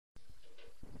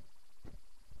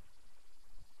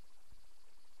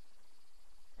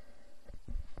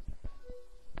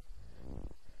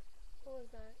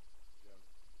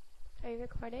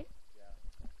recording? Yeah.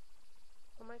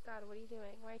 Oh my god, what are you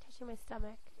doing? Why are you touching my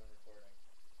stomach? I'm recording.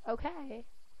 Okay.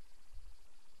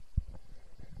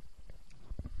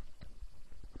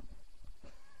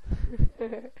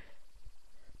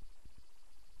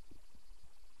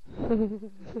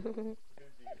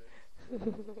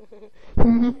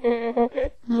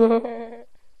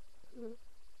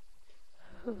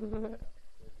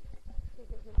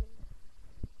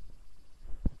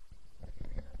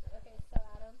 Okay, so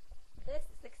Adam, this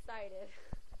is excited.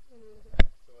 So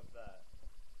what's that?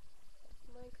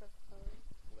 Microphone.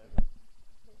 Limb?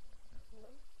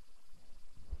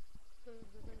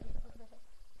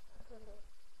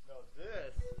 No,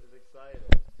 this is exciting.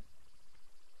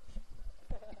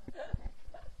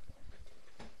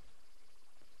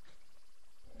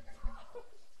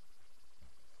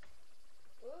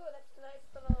 Ooh, that's a nice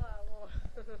little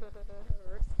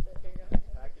wrist there.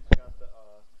 Package got the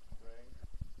ring.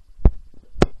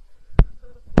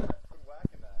 Quit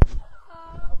whacking that.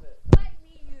 Oh, bite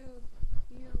me, you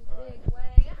big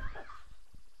wang.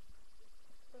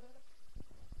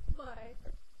 My.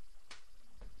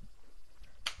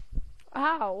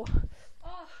 Ow.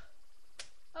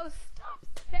 Oh, stop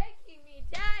spanking me,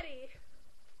 Daddy.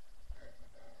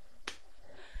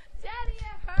 Daddy, it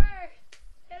hurt.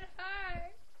 It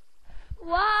hurt.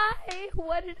 Why?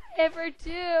 What did I ever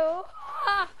do?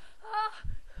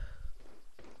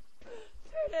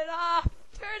 Turn it off.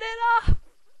 Turn it off.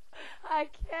 I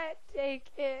can't take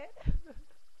it. Wait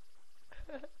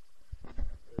a second.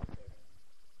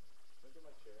 Look at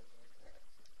my chair.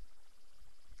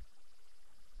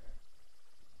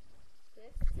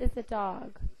 This is a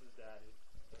dog.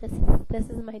 This is Daddy. This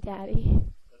is my daddy.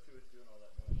 That's who was doing all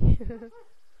that noise.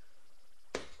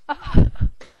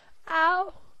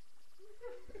 Ow.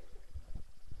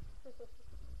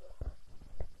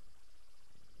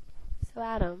 So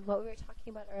Adam, what we were talking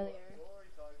about earlier. What were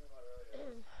you talking about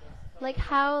earlier? Like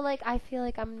how I feel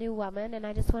like I'm a new woman and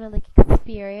I just want to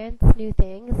experience new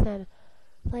things, and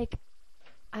I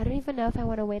don't even know if I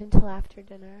want to wait until after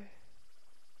dinner.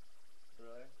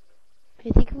 Really? Do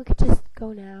you think we could just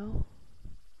go now?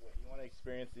 What, you want to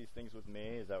experience these things with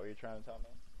me? Is that what you're trying to tell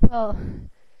me? Well,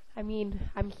 I mean,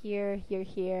 I'm here, you're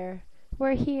here,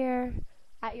 we're here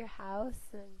at your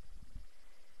house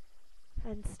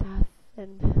and stuff,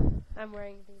 and I'm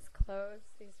wearing these clothes,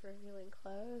 these revealing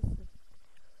clothes.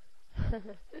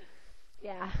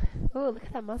 Yeah. Oh, look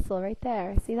at that muscle right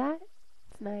there. See that?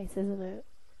 It's nice, isn't it?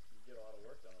 You get a lot of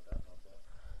work done with that muscle.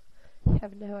 You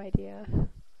have no idea.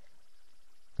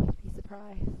 You'd be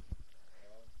surprised.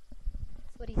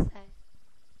 So what do you say?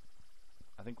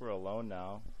 I think we're alone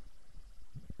now.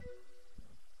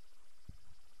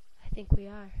 I think we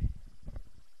are.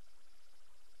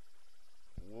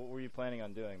 What were you planning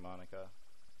on doing, Monika?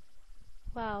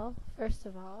 Well, first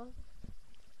of all,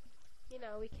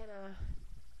 we can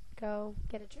go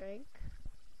get a drink.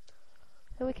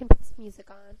 Then we can put some music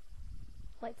on.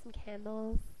 Light some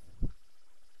candles.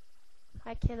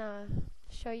 I can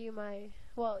show you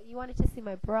well, you wanted to see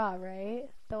my bra, right?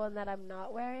 The one that I'm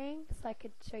not wearing, so I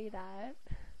could show you that.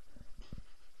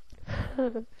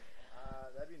 That'd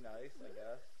be nice, I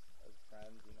guess, as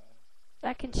friends,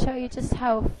 I can show you just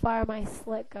how far my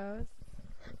slit goes.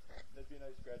 That'd be a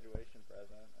nice graduation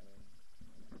present.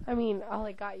 I mean, all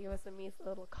I got you was a measly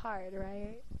little card,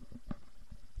 right?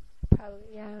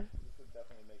 Probably, yeah. This would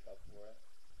definitely make up for it.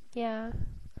 Yeah.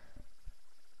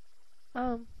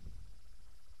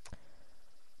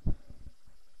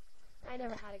 I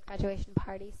never had a graduation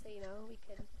party, so, we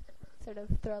could sort of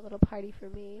throw a little party for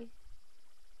me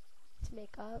to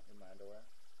make up. In my underwear?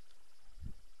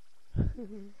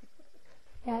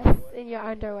 Yes, in your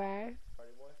underwear.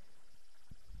 Party boy?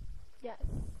 Yes.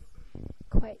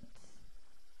 Quite.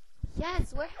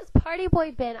 Yes, where has Party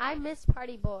Boy been? I miss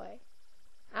Party Boy.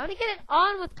 I want to get it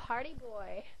on with Party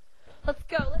Boy. Let's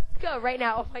go right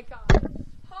now. Oh my god.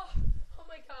 Oh.